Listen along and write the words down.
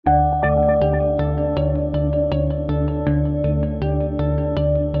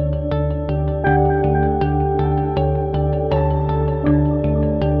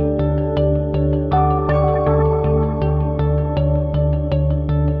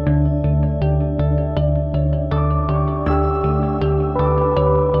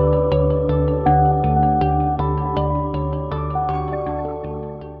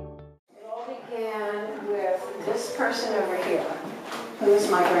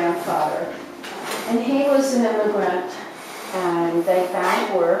grandfather. And he was an immigrant, and they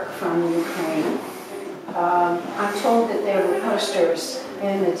found work from Ukraine. I'm told that there were posters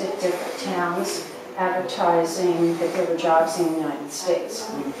in the different towns advertising that there were jobs in the United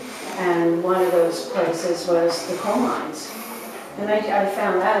States. And one of those places was the coal mines. And I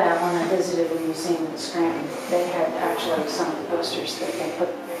found that out when I visited a museum in Scranton. They had actually some of the posters that they put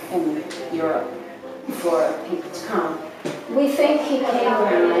in Europe for people to come. We think he came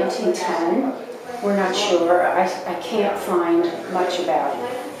around 1910. We're not sure. I can't find much about him,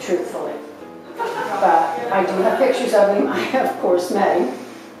 truthfully. But I do have pictures of him. I have, of course, met him.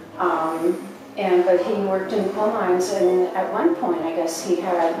 But he worked in coal mines, and at one point, I guess he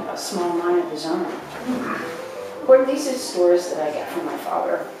had a small mine of his own. Or these are stories that I get from my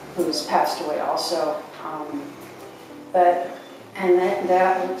father, who has passed away also.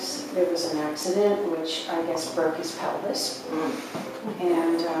 There was an accident which I guess broke his pelvis.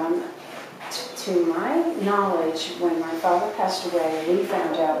 And to my knowledge, when my father passed away, we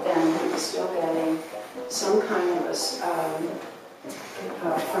found out then he was still getting some kind of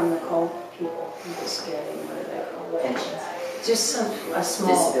from the coal people. He was getting, what do they call it? Just a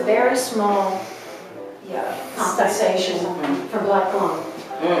small, very small, compensation for black lung.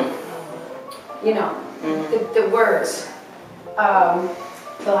 You know, the words.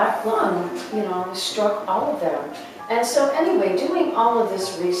 Black lung, struck all of them. And so anyway, doing all of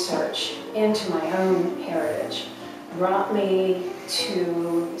this research into my own heritage brought me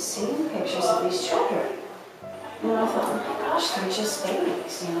to seeing pictures of these children. And I thought, oh my gosh, they're just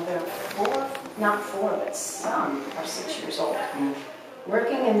babies. They're not four, but some are 6 years old.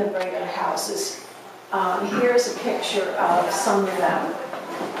 Working in the breaker houses. Here's a picture of some of them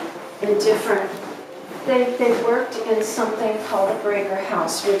in different. They worked in something called a breaker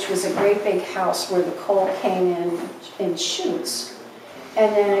house, which was a great big house where the coal came in chutes.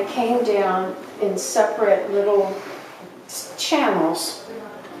 And then it came down in separate little channels.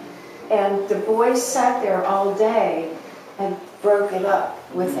 And the boys sat there all day and broke it up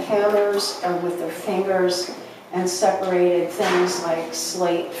with the hammers and with their fingers and separated things like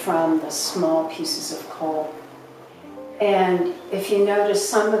slate from the small pieces of coal. And if you notice,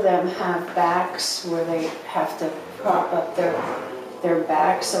 some of them have backs where they have to prop up their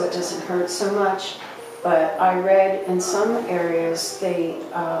back so it doesn't hurt so much. But I read in some areas the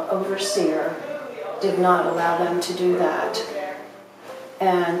overseer did not allow them to do that.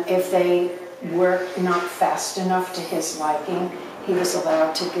 And if they worked not fast enough to his liking, he was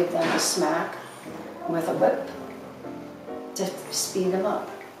allowed to give them a smack with a whip to speed them up.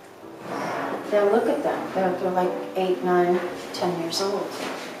 Now look at them. They're like 8, 9, 10 years old.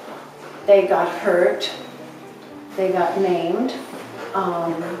 They got hurt. They got maimed.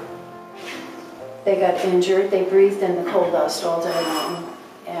 They got injured. They breathed in the coal dust all day long.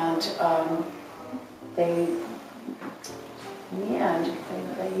 And in the end,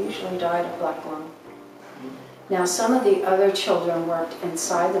 they usually died of black lung. Now some of the other children worked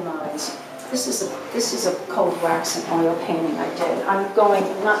inside the mines. This is a cold wax and oil painting I did.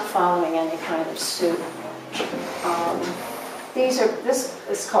 I'm not following any kind of suit. This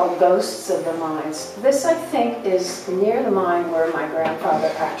is called Ghosts of the Mines. This, I think, is near the mine where my grandfather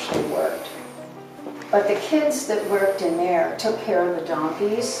actually worked. But the kids that worked in there took care of the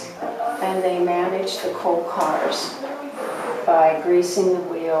donkeys, and they managed the coal cars by greasing the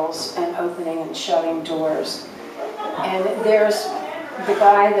wheels and opening and shutting doors. And there's the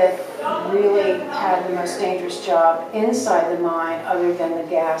guy that really had the most dangerous job inside the mine, other than the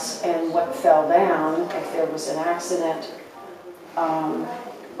gas and what fell down if there was an accident,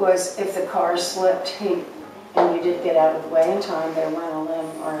 was if the car slipped and you didn't get out of the way in time, there went a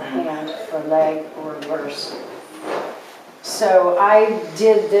limb or a hand or leg or worse. So I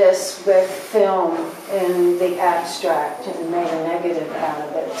did this with film in the abstract and made a negative out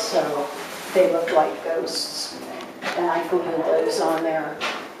of it, so they look like ghosts. And I glued those on there,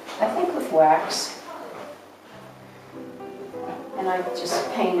 I think with wax. And I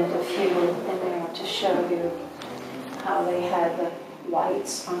just painted a few in there to show you how they had the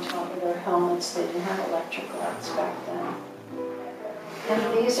lights on top of their helmets. They didn't have electric lights back then. And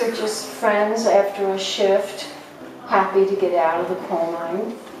these are just friends after a shift, happy to get out of the coal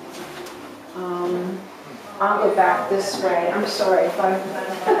mine. I'll go back this way. I'm sorry if I'm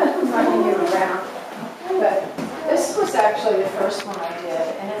running you around. But this was actually the first one I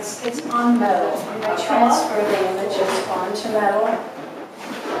did, and it's on metal. I transfer the images onto metal.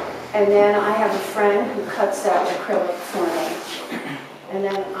 And then I have a friend who cuts out acrylic for me. And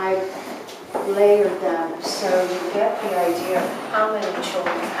then I layered them so you get the idea of how many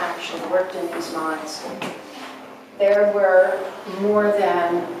children actually worked in these mines. there were more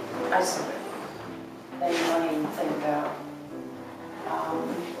than, they don't even think about.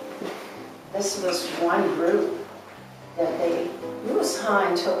 This was one group that Lewis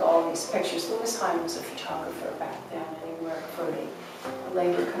Hine took all these pictures. Lewis Hine was a photographer back then, and he worked for the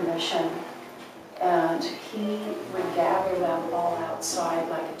Labor Commission. And he would gather them all outside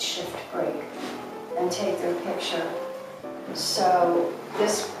like at shift break and take their picture. So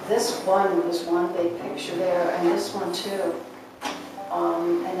this one was one big picture there, and this one too.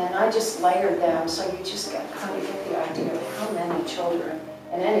 And then I just layered them, so you just kind of get the idea of how many children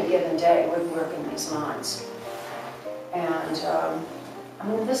in any given day would work in these mines. And I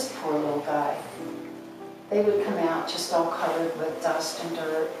mean, this poor little guy, they would come out just all covered with dust and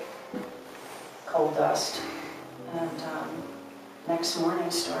dirt, coal dust, and next morning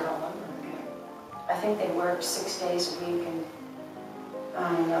start all over again. I think they worked 6 days a week, and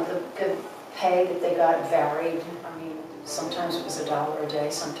I don't know, the good pay that they got varied. I mean, sometimes it was $1 a day,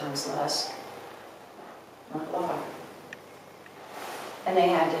 sometimes less. Not a lot. And they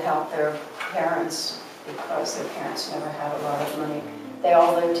had to help their parents because their parents never had a lot of money. They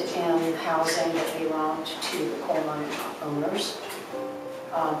all lived in housing that belonged to the coal mine owners.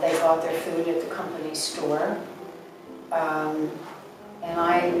 They bought their food at the company store. And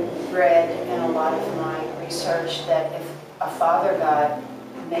I read in a lot of my research that if a father got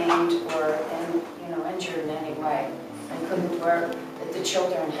maimed or injured in any way and couldn't work, that the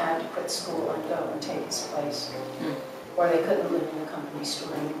children had to quit school and go and take his place. Or they couldn't live in the company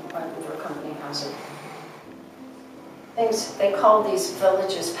store anymore, or company housing. They called these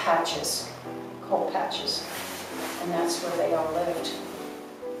villages patches, coal patches, and that's where they all lived.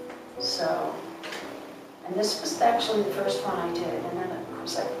 So, and this was actually the first one I did, and then of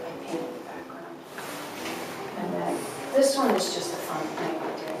course I painted the background. And then this one is just a fun thing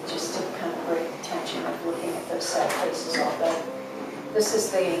I did, just to kind of break the tension of looking at those sad faces all day. This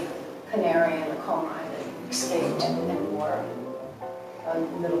is the canary in the coal mine that escaped and wore a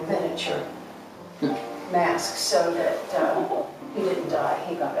little miniature mask so that he didn't die,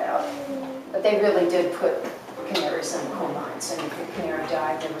 he got out. But they really did put canaries in the coal mines, and if the canary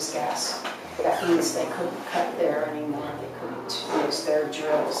died, there was gas. That means they couldn't cut there anymore, they couldn't use their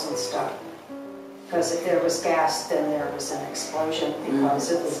drills and stuff. Because if there was gas, then there was an explosion because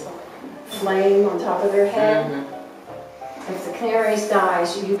of the flame on top of their head. If the canaries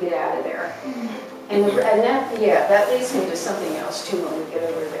dies, you get out of there. And that leads me to something else too when we get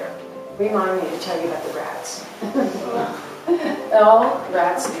over there. Remind me to tell you about the rats. Oh,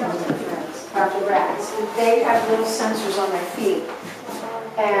 rats come with friends. About the rats. They have little sensors on their feet,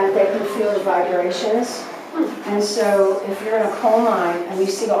 and they can feel the vibrations. And so if you're in a coal mine and you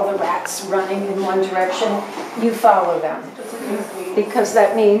see all the rats running in one direction, you follow them. Because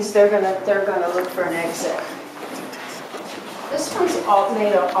that means they're gonna look for an exit. This one's all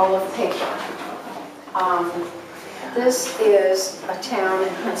made of olive paper. This is a town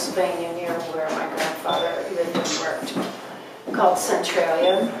in Pennsylvania near where my grandfather lived and worked, called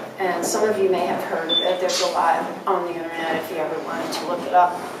Centralia. And some of you may have heard of it. There's a lot on the internet if you ever wanted to look it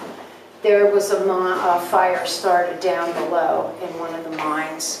up. There was a fire started down below in one of the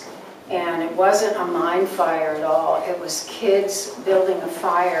mines. And it wasn't a mine fire at all. It was kids building a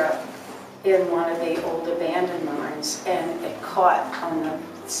fire in one of the old abandoned mines. And it caught on the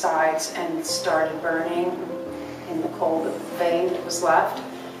sides and started burning in the coal vein that was left,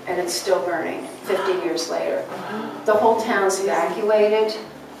 and it's still burning 50 years later. The whole town's evacuated.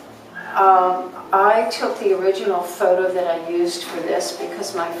 I took the original photo that I used for this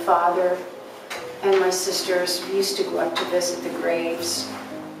because my father and my sisters used to go up to visit the graves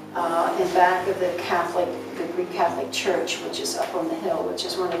in back of the Greek Catholic Church, which is up on the hill, which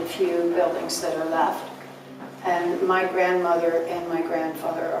is one of the few buildings that are left. And my grandmother and my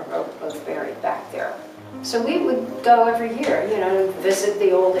grandfather are both buried back there. So we would go every year, visit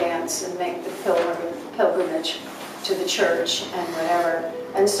the old aunts and make the pilgrimage to the church and whatever.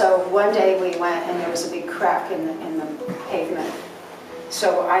 And so one day we went and there was a big crack in the pavement.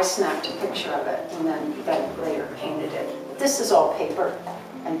 So I snapped a picture of it and then later painted it. This is all paper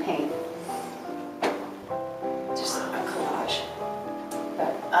and paint. Just a collage.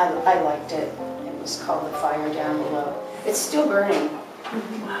 But I liked it. It was called The Fire Down Below. It's still burning.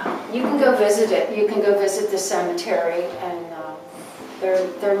 You can go visit it. You can go visit the cemetery, and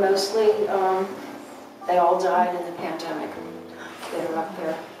they're mostly they all died in the pandemic. They're up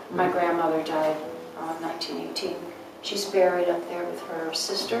there. My grandmother died in 1918. She's buried up there with her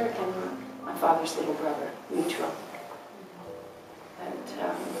sister and my father's little brother, Mitra. And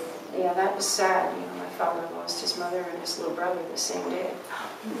yeah, that was sad. My father lost his mother and his little brother the same day.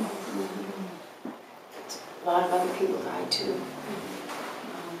 a lot of other people died too.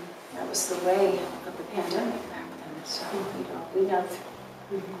 That was the way of the pandemic back then. So, we know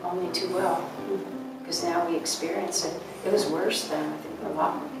only too well, because now we experience it. It was worse then. I think a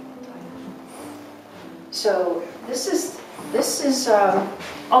lot more people died. So this is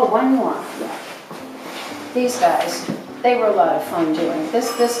oh, one more. Yeah. These guys, they were a lot of fun doing.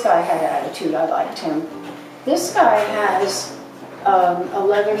 This guy had attitude. I liked him. This guy has a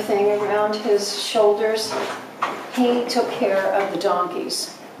leather thing around his shoulders. He took care of the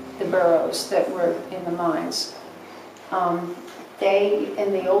donkeys, the burros that were in the mines. They,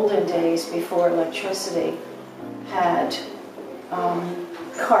 in the olden days before electricity, had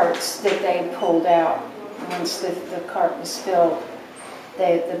carts that they pulled out. Once the cart was filled,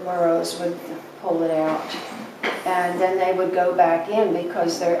 the burros would pull it out. And then they would go back in,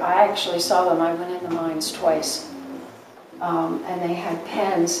 because I actually saw them. I went in the mines twice. And they had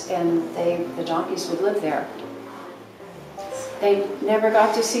pens, and the donkeys would live there. They never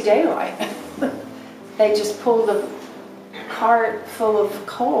got to see daylight. They just pulled a cart full of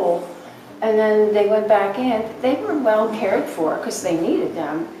coal, and then they went back in. They were well cared for because they needed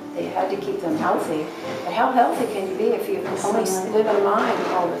them. They had to keep them healthy. But how healthy can you be if you only live in a mine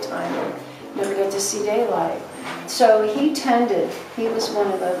all the time and never get to see daylight? So he was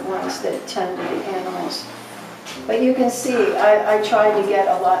one of the ones that tended the animals. But you can see, I tried to get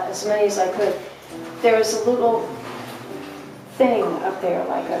as many as I could. There was a little thing up there,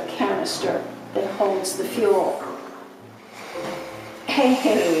 like a canister, that holds the fuel.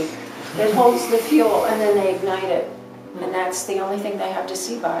 Hey, it holds the fuel, and then they ignite it. And that's the only thing they have to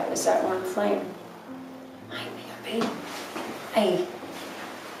see by, is that one flame. Hi, baby. Hey.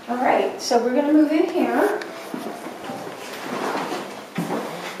 All right, so we're going to move in here.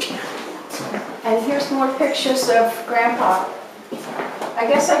 And here's more pictures of Grandpa. I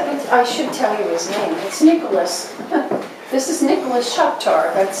guess I should tell you his name. It's Nicholas. This is Nicholas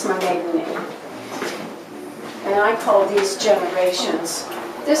Shoptar. That's my maiden name. And I call these generations.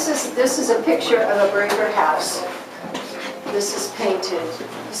 This is a picture of a breaker house. This is painted.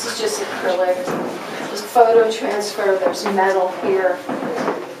 This is just acrylic. There's photo transfer. There's metal here.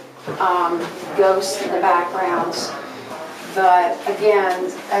 Ghosts in the backgrounds. But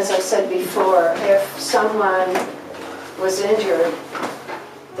again, as I said before, if someone was injured,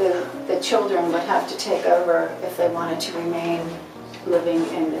 the children would have to take over if they wanted to remain living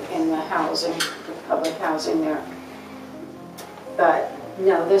in the housing, the public housing there. But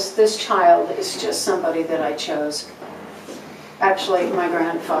no, this child is just somebody that I chose. Actually, my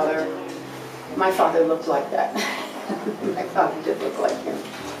father looked like that. My father did look like him.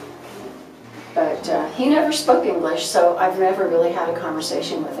 But he never spoke English, so I've never really had a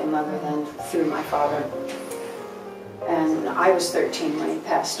conversation with him other than through my father. And I was 13 when he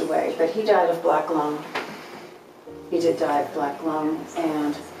passed away, but he died of black lung. He did die of black lung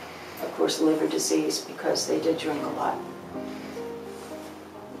and, of course, liver disease, because they did drink a lot.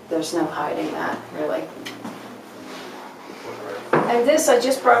 There's no hiding that, really. And this I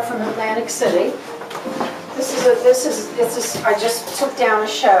just brought from Atlantic City. I just took down a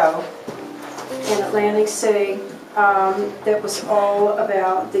show in Atlantic City that was all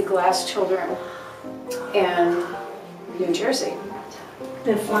about the glass children in New Jersey.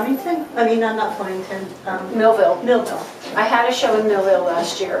 In Flemington? I mean, not Flemington. Millville. Millville. I had a show in Millville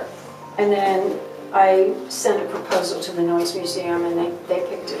last year, and then I sent a proposal to the Noise Museum, and they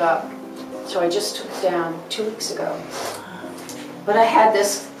picked it up. So I just took it down 2 weeks ago. But I had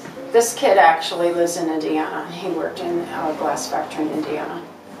this kid actually lives in Indiana. He worked in a glass factory in Indiana.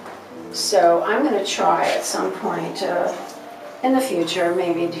 So I'm going to try at some point in the future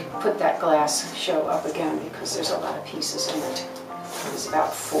maybe to put that glass show up again, because there's a lot of pieces in it. There's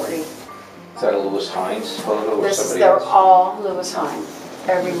about 40. Is that a Lewis Hines photo or somebody They're else? all Lewis Hines,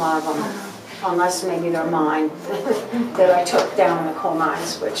 every one of them, unless maybe they're mine that I took down in the coal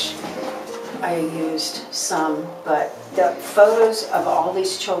mines, which I used some, but the photos of all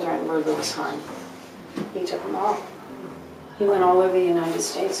these children were Lewis Hines. He took them all. He went all over the United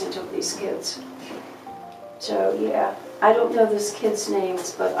States and took these kids. So yeah, I don't know this kid's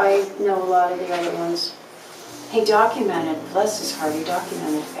names, but I know a lot of the other ones. He documented, bless his heart, he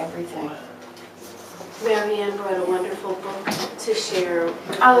documented everything. Mary Ann brought a wonderful book to share.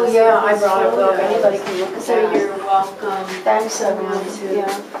 Oh yeah, I brought a book. Anybody can look at So that. you're welcome. Thanks, everyone. To Yeah.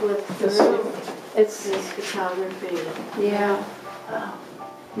 flip through It's this photography. yeah.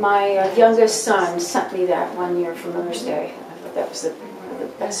 My youngest son sent me that one year for Mother's Day. I thought that was one of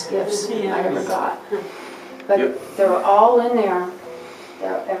the best gifts I ever got. But Yep. they were all in there.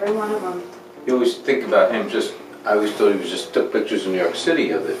 Every one of them. You always think about him just I always thought he was just took pictures in New York City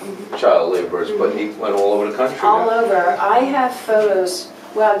of the child laborers, but he went all over the country. All now. over. I have photos,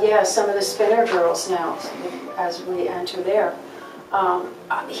 well, yeah, some of the spinner girls now, as we enter there.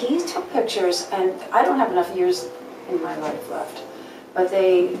 He took pictures, and I don't have enough years in my life left, but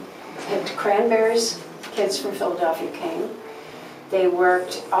they picked cranberries, kids from Philadelphia came. They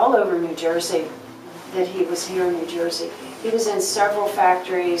worked all over New Jersey, that he was here in New Jersey. He was in several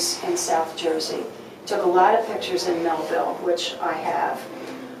factories in South Jersey. Took a lot of pictures in Melville, which I have.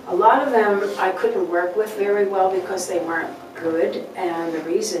 A lot of them I couldn't work with very well because they weren't good, and the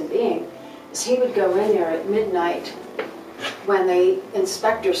reason being is he would go in there at midnight when the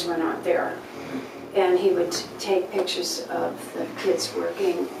inspectors were not there, and he would take pictures of the kids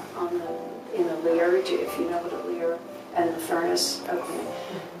working on in the Lear, if you know what a Lear, and the furnace opening.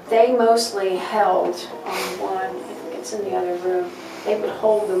 They mostly held on one, I think it's in the other room, they would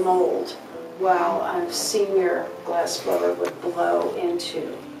hold the mold while a senior glass blower would blow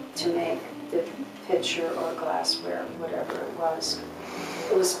into to make the pitcher or glassware, whatever it was.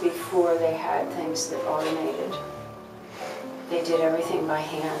 It was before they had things that automated. They did everything by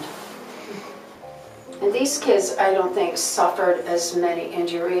hand. And these kids, I don't think, suffered as many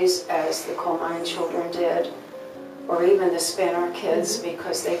injuries as the coal mine children did, or even the spinner kids,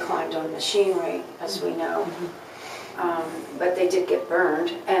 because they climbed on machinery, as we know. But they did get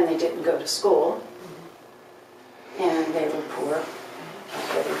burned, and they didn't go to school, and they were poor,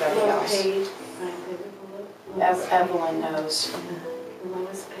 like everybody else. Paid. Evelyn knows.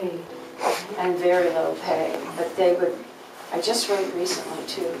 Was paid. And very low pay, but they would, I just read recently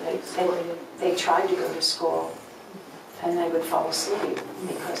too, they tried to go to school, and they would fall asleep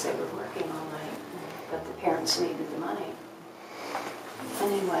because they were working all night, but the parents needed the money.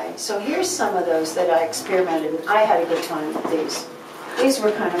 Anyway, so here's some of those that I experimented with. I had a good time with these. These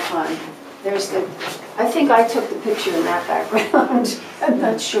were kind of fun. There's the, I think I took the picture in that background. I'm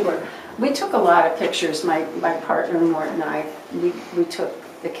not sure. We took a lot of pictures, my partner Mort and I. We took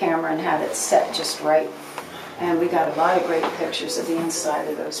the camera and had it set just right. And we got a lot of great pictures of the inside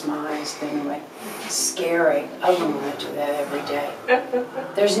of those mines. They were like scary. I wouldn't want to do that every day.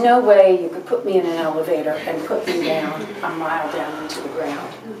 There's no way you could put me in an elevator and put me down a mile down into the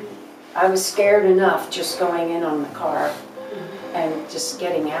ground. I was scared enough just going in on the car and just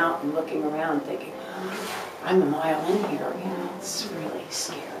getting out and looking around thinking, I'm a mile in here, you know, it's really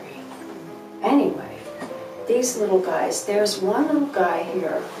scary. Anyway, these little guys, there's one little guy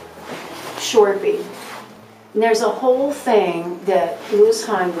here, Shorby. And there's a whole thing that Lewis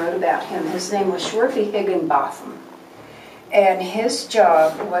Hine wrote about him. His name was Shorby Higginbotham. And his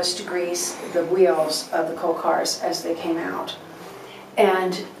job was to grease the wheels of the coal cars as they came out.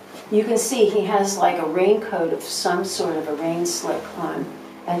 And you can see he has like a raincoat of some sort of a rain slick on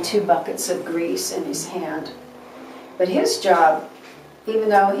and 2 buckets of grease in his hand. But his job, even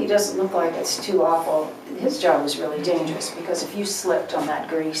though he doesn't look like it's too awful, his job was really dangerous, because if you slipped on that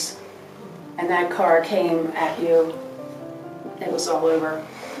grease and that car came at you, it was all over.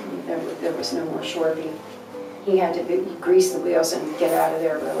 There was no more Shorby. He had to grease the wheels and get out of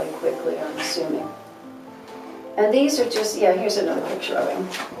there really quickly, I'm assuming. And these are just, yeah, here's another picture of him.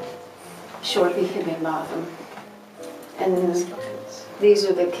 Shorby Higginbotham. And these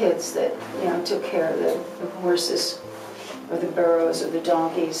are the kids that, you know, took care of the horses, or the burros, or the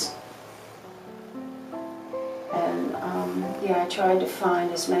donkeys. And yeah, I tried to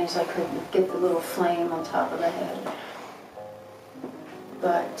find as many as I could and get the little flame on top of the head.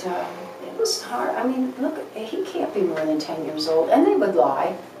 But it was hard. I mean, look, he can't be more than 10 years old. And they would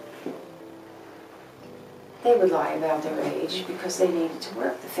lie. They would lie about their age because they needed to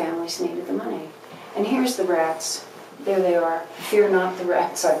work. The families needed the money. And here's the rats. There they are. Fear not the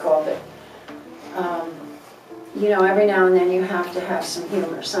rats, I called it. You know, every now and then you have to have some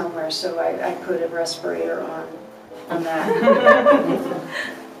humor somewhere, so I put a respirator on that.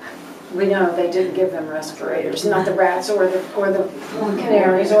 We know they didn't give them respirators, not the rats or the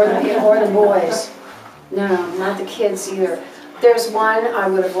canaries or the boys. No, not the kids either. There's one I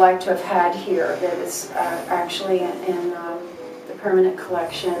would have liked to have had here that is actually in the permanent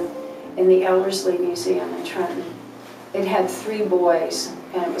collection in the Ellerslie Museum in Trenton. It had 3 boys,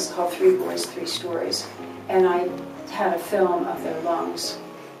 and it was called 3 Boys, 3 Stories. And I had a film of their lungs.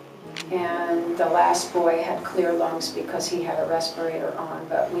 And the last boy had clear lungs because he had a respirator on,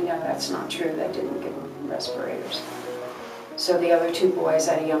 but we know that's not true. They didn't give him respirators. So the other 2 boys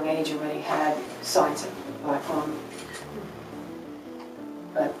at a young age already had signs of black lung.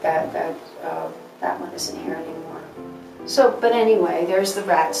 But that one isn't here anymore. So, but anyway, there's the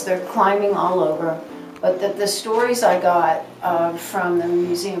rats. They're climbing all over. But the stories I got from the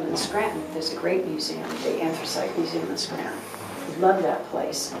museum in Scranton, there's a great museum, the Anthracite Museum in Scranton. Love that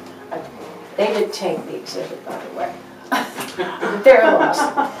place. They didn't take the exhibit, by the way. They're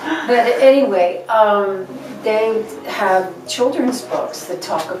lost. But anyway, they have children's books that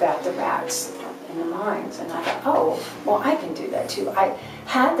talk about the rats in the mines. And I thought, oh, well, I can do that too. I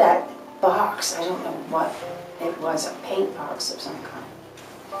had that box, I don't know what it was, a paint box of some kind.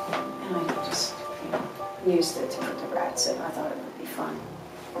 And I just used it to put the rats in. I thought it would be fun.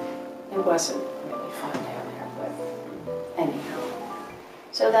 It wasn't really fun down there, but anyhow.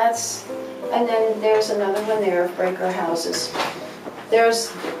 So that's, and then there's another one there of breaker houses.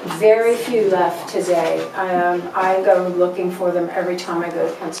 There's very few left today. I go looking for them every time I go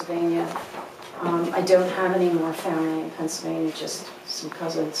to Pennsylvania. I don't have any more family in Pennsylvania, just some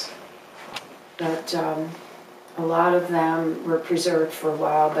cousins. But a lot of them were preserved for a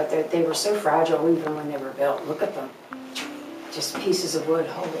while, but they were so fragile even when they were built. Look at them. Just pieces of wood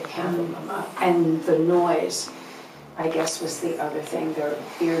holding half of them up. And the noise, I guess, was the other thing. Their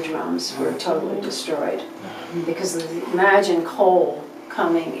eardrums were totally destroyed. Because imagine coal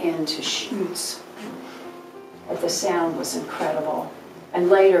coming into chutes. But the sound was incredible. And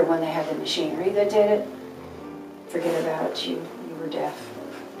later, when they had the machinery that did it, forget about it, you were deaf.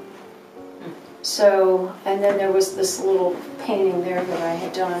 So, and then there was this little painting there that I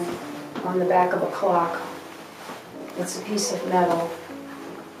had done on the back of a clock. It's a piece of metal,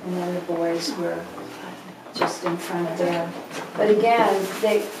 and then the boys were just in front of there. But again,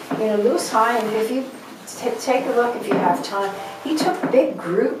 Lewis Hine, if you take a look if you have time, he took big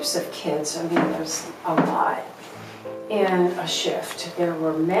groups of kids. I mean, there's a lot in a shift. There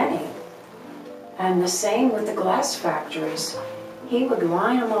were many. And the same with the glass factories. He would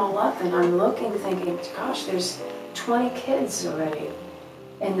line them all up, and I'm looking, thinking, gosh, there's 20 kids already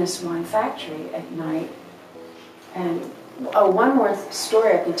in this one factory at night. And one more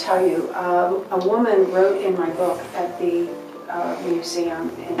story I can tell you. A woman wrote in my book at the museum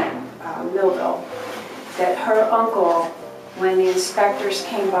in Millville that her uncle, when the inspectors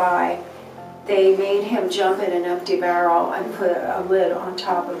came by, they made him jump in an empty barrel and put a lid on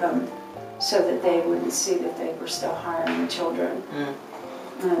top of him, so that they wouldn't see that they were still hiring children.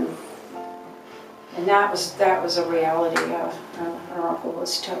 And that was a reality. Her uncle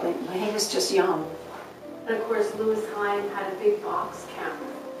was totally, he was just young. And of course, Lewis Hine had a big box camera.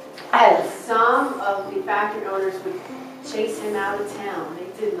 And Some of the factory owners would chase him out of town. They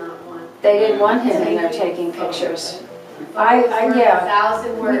did not want. they didn't want him in there taking pictures. Yeah,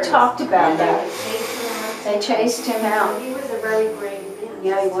 1,000 we words. talked about that. They chased him out. They chased him out. He was a very brave man.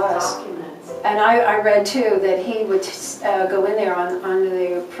 Yeah, he just to was. document. And I read too that he would go in there under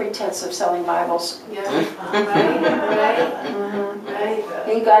the pretense of selling Bibles. Yeah, right.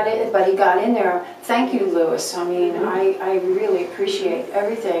 He got it, but he got in there. Thank you, Lewis. I mean, I really appreciate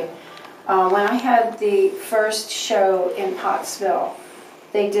everything. When I had the first show in Pottsville,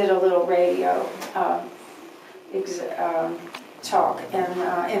 they did a little radio talk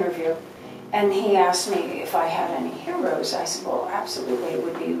and interview. And he asked me if I had any heroes. I said, well, absolutely, it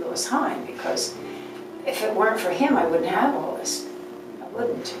would be Lewis Hine, because if it weren't for him, I wouldn't have all this. I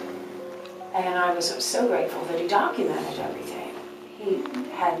wouldn't. And I was so grateful that he documented everything. He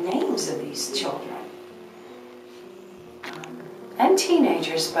had names of these children. And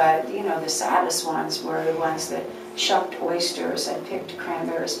teenagers, but, the saddest ones were the ones that shucked oysters and picked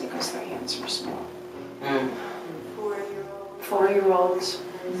cranberries because their hands were small. 4-year-old. 4-year-olds.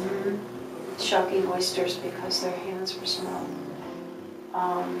 Shucking oysters because their hands were small.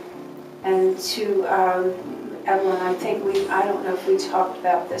 And to Evelyn, I don't know if we talked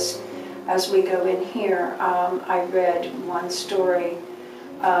about this as we go in here. I read one story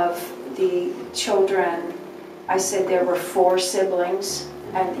of the children. I said there were 4 siblings,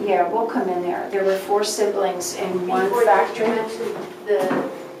 and yeah, we'll come in there. There were 4 siblings in one factory. You mentioned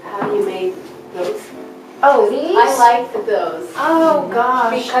how you made those. Oh, these? I liked those. Oh,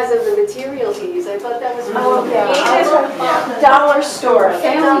 gosh. Because of the materials you use. I thought that was really Oh, yeah. creative. Dollar store,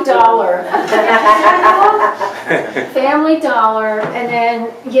 Family Dollar. Family Dollar, and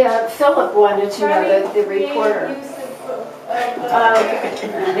then, yeah, Philip wanted to know, the reporter.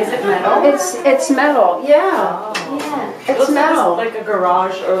 Is it metal? It's metal, yeah. Oh. Yeah. It's metal. Like a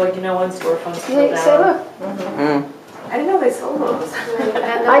garage or like, when storefronts go Say, down. look. I didn't know they sold those.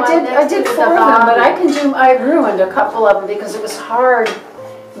 I did 4 of them, but I ruined a couple of them because it was hard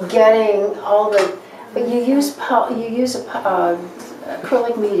getting all the, but you use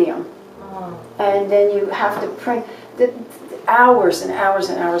acrylic medium, and then you have to print the hours and hours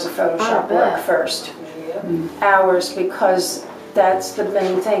and hours of Photoshop work first. Hours, because that's the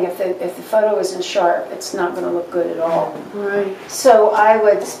main thing. If the photo isn't sharp, it's not going to look good at all. Right. So I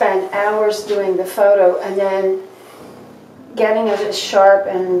would spend hours doing the photo and then getting it as sharp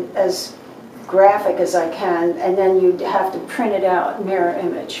and as graphic as I can, and then you'd have to print it out mirror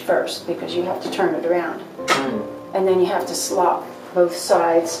image first because you have to turn it around. And then you have to slop both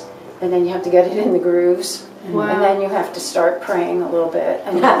sides, and then you have to get it in the grooves. Wow. And then you have to start praying a little bit.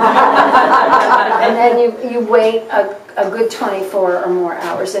 And then you wait a good 24 or more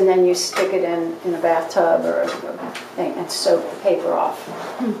hours, and then you stick it in a bathtub or a thing and soak the paper off.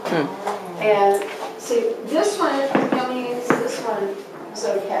 And see, this one, I mean, this one is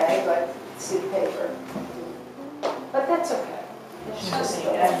okay, but see the paper. But that's okay. It's just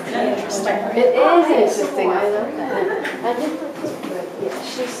interesting. It is interesting, I love that. I did think it was good. Yeah,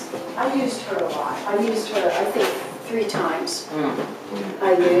 I used her a lot. I used her, I think, 3 times.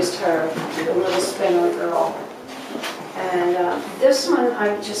 I used her, the little spinner girl. And this one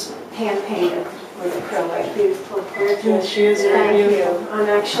I just hand painted with acrylic. Beautiful, gorgeous. Yes, she is very Thank beautiful. you. I'm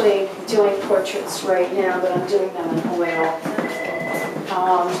actually doing portraits right now, but I'm doing them in oil.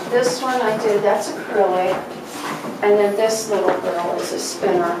 This one I did, that's acrylic. And then this little girl is a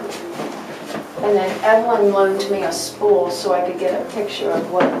spinner. And then Evelyn loaned me a spool so I could get a picture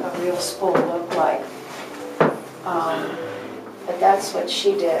of what a real spool looked like. But that's what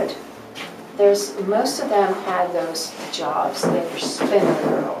she did. Most of them had those jobs. They were spinner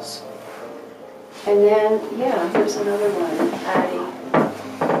girls. And then, yeah, here's another one,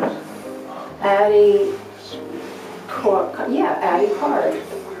 Addie Card.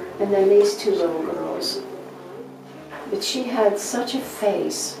 And then these 2 little girls. But she had such a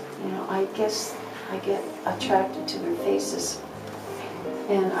face, you know, I guess I get attracted to their faces.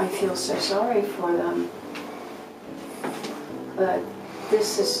 And I feel so sorry for them. But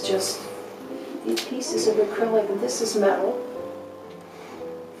this is just these pieces of acrylic, and this is metal.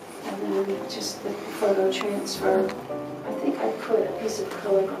 And then just the photo transfer. I think I put a piece of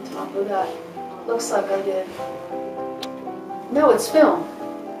acrylic on top of that. Looks like I did. No, it's film.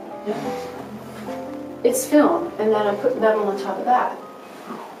 It's film, and then I put metal on top of that.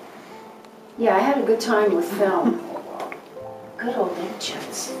 Yeah, I had a good time with film. Good old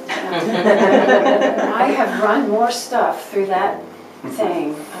inkjets. I have run more stuff through that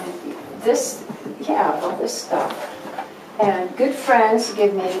thing. All this stuff. And good friends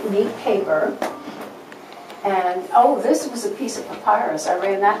give me neat paper. And, oh, this was a piece of papyrus. I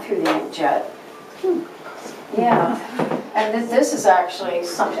ran that through the inkjet. Yeah. And this is actually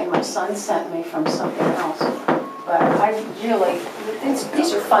something my son sent me from something else. But I really,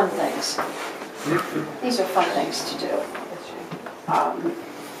 these are fun things. These are fun things to do.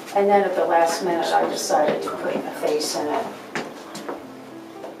 And then at the last minute, I decided to put a face in it.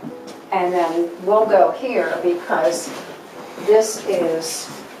 And then we'll go here because this is,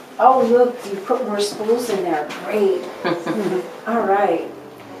 oh look, you put more spools in there. Great. All right.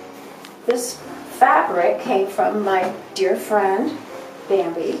 This fabric came from my dear friend,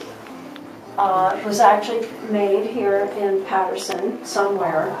 Bambi. It was actually made here in Patterson,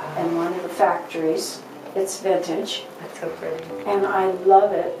 somewhere in one of the factories. It's vintage. That's so pretty. And I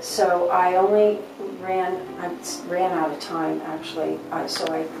love it. So I only ran out of time actually. So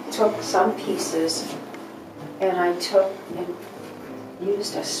I took some pieces and I took and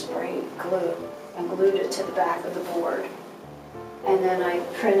used a spray glue and glued it to the back of the board. And then I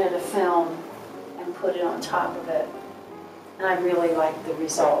printed a film and put it on top of it. And I really like the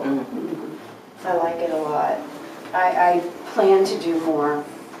result. I like it a lot. I plan to do more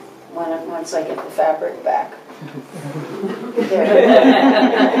once I get the fabric back.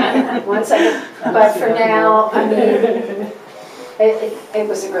 But for now, I mean, it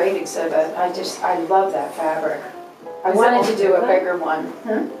was a great exhibit. I love that fabric. I wanted to do a bigger one.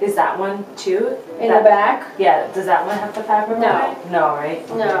 Is that one too? In the back? Yeah, does that one have the fabric No. on it? No, right?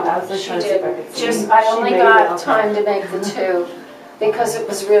 No, I was just she trying to see if I didn't. could see. I She only made got it, time okay. to make the 2 because it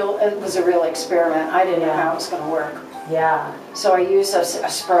was a real experiment. I didn't know how it was going to work. Yeah. So I used a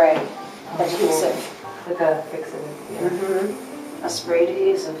spray adhesive. Like a fix-it. Yeah. A sprayed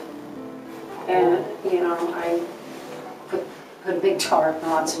adhesive. And, you know, I put a big tarp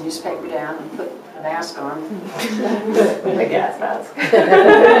and lots of newspaper down and put a mask on. The gas mask.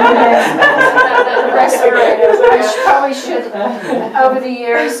 I probably should, over the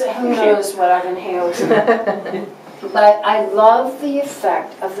years, who knows what I've inhaled. But I love the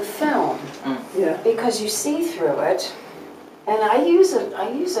effect of the film. Yeah. Because you see through it. And I use it a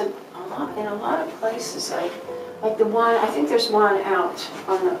lot in a lot of places. Like the one, I think there's one out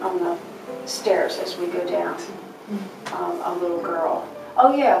on the stairs as we go down. A little girl.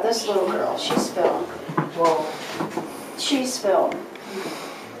 Oh yeah, this little girl, she's filmed. Whoa. cheese film.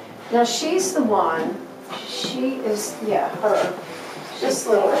 Now she's the one, she is, yeah, her. This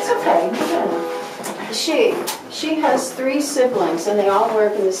little, it's okay. She has 3 siblings and they all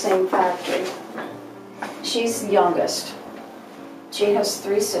work in the same factory. She's the youngest. She has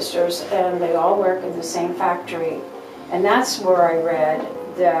 3 sisters and they all work in the same factory. And that's where I read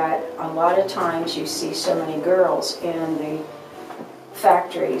that a lot of times you see so many girls in the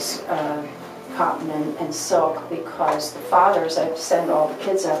factories, cotton and silk, because the fathers have to send all the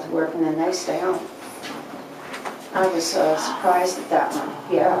kids out to work and then they stay home. I was surprised at that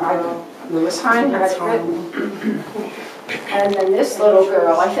one. Yeah, Lewis Hine had it written. And then this little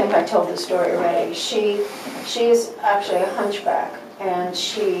girl, I think I told the story already, she is actually a hunchback, and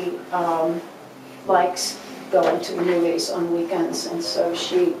she likes going to the movies on weekends, and so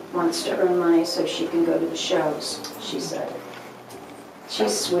she wants to earn money so she can go to the shows, she said.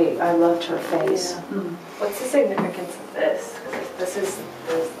 She's sweet. I loved her face. Yeah. What's the significance of this? Because this is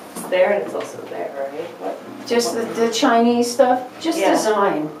there and it's also there, right? What? Just the Chinese stuff, just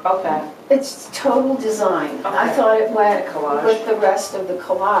design. Okay. It's total design. Okay. I thought it went Collage. with the rest of the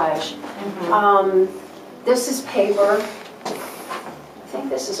collage. This is paper. I think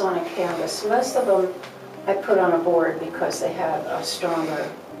this is on a canvas. Most of them I put on a board because they have a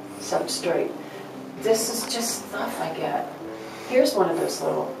stronger substrate. This is just stuff I get. Here's one of those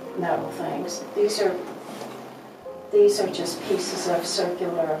little metal things. These are just pieces of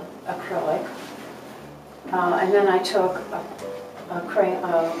circular acrylic. And then I took a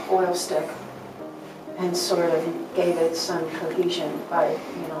oil stick and sort of gave it some cohesion by,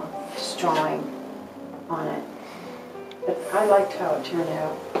 just drawing on it. But I liked how it turned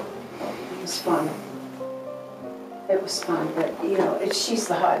out. It was fun. It was fun, but she's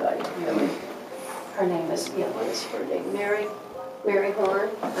the highlight, really. Her name is, what is her name? Mary Horn.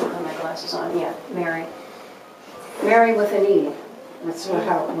 I don't have my glasses on yet. Mary. Mary with an E. That's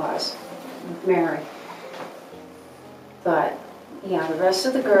how it was. Mary. But yeah, the rest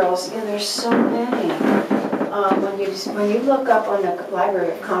of the girls, there's so many. When you look up on the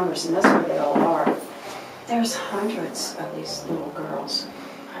Library of Congress, and that's where they all are, there's hundreds of these little girls.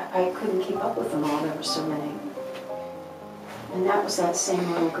 I couldn't keep up with them all. There were so many. And that was that same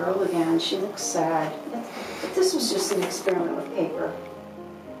little girl again. She looks sad. But this was just an experiment with paper.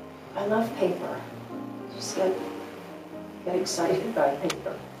 I love paper. Just get excited by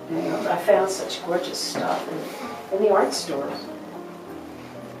paper. I found such gorgeous stuff in the art stores.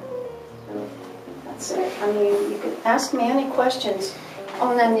 So that's it. I mean, you could ask me any questions.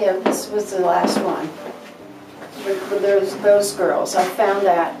 Oh, and then this was the last one. There's those girls. I found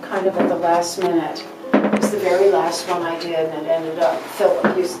that kind of at the last minute. It was the very last one I did, and it ended up,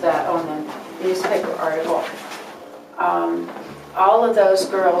 Philip used that on the newspaper article. All of those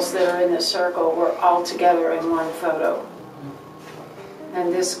girls that are in the circle were all together in one photo.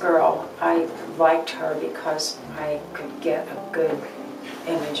 And this girl, I liked her because I could get a good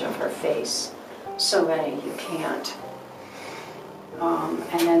image of her face. So many you can't.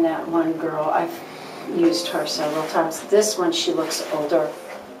 And then that one girl, I've used her several times. This one, she looks older,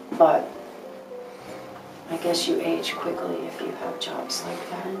 but I guess you age quickly if you have jobs like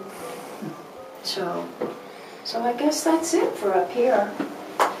that. So I guess that's it for up here.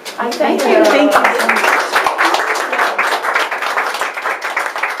 I thank you. Thank you.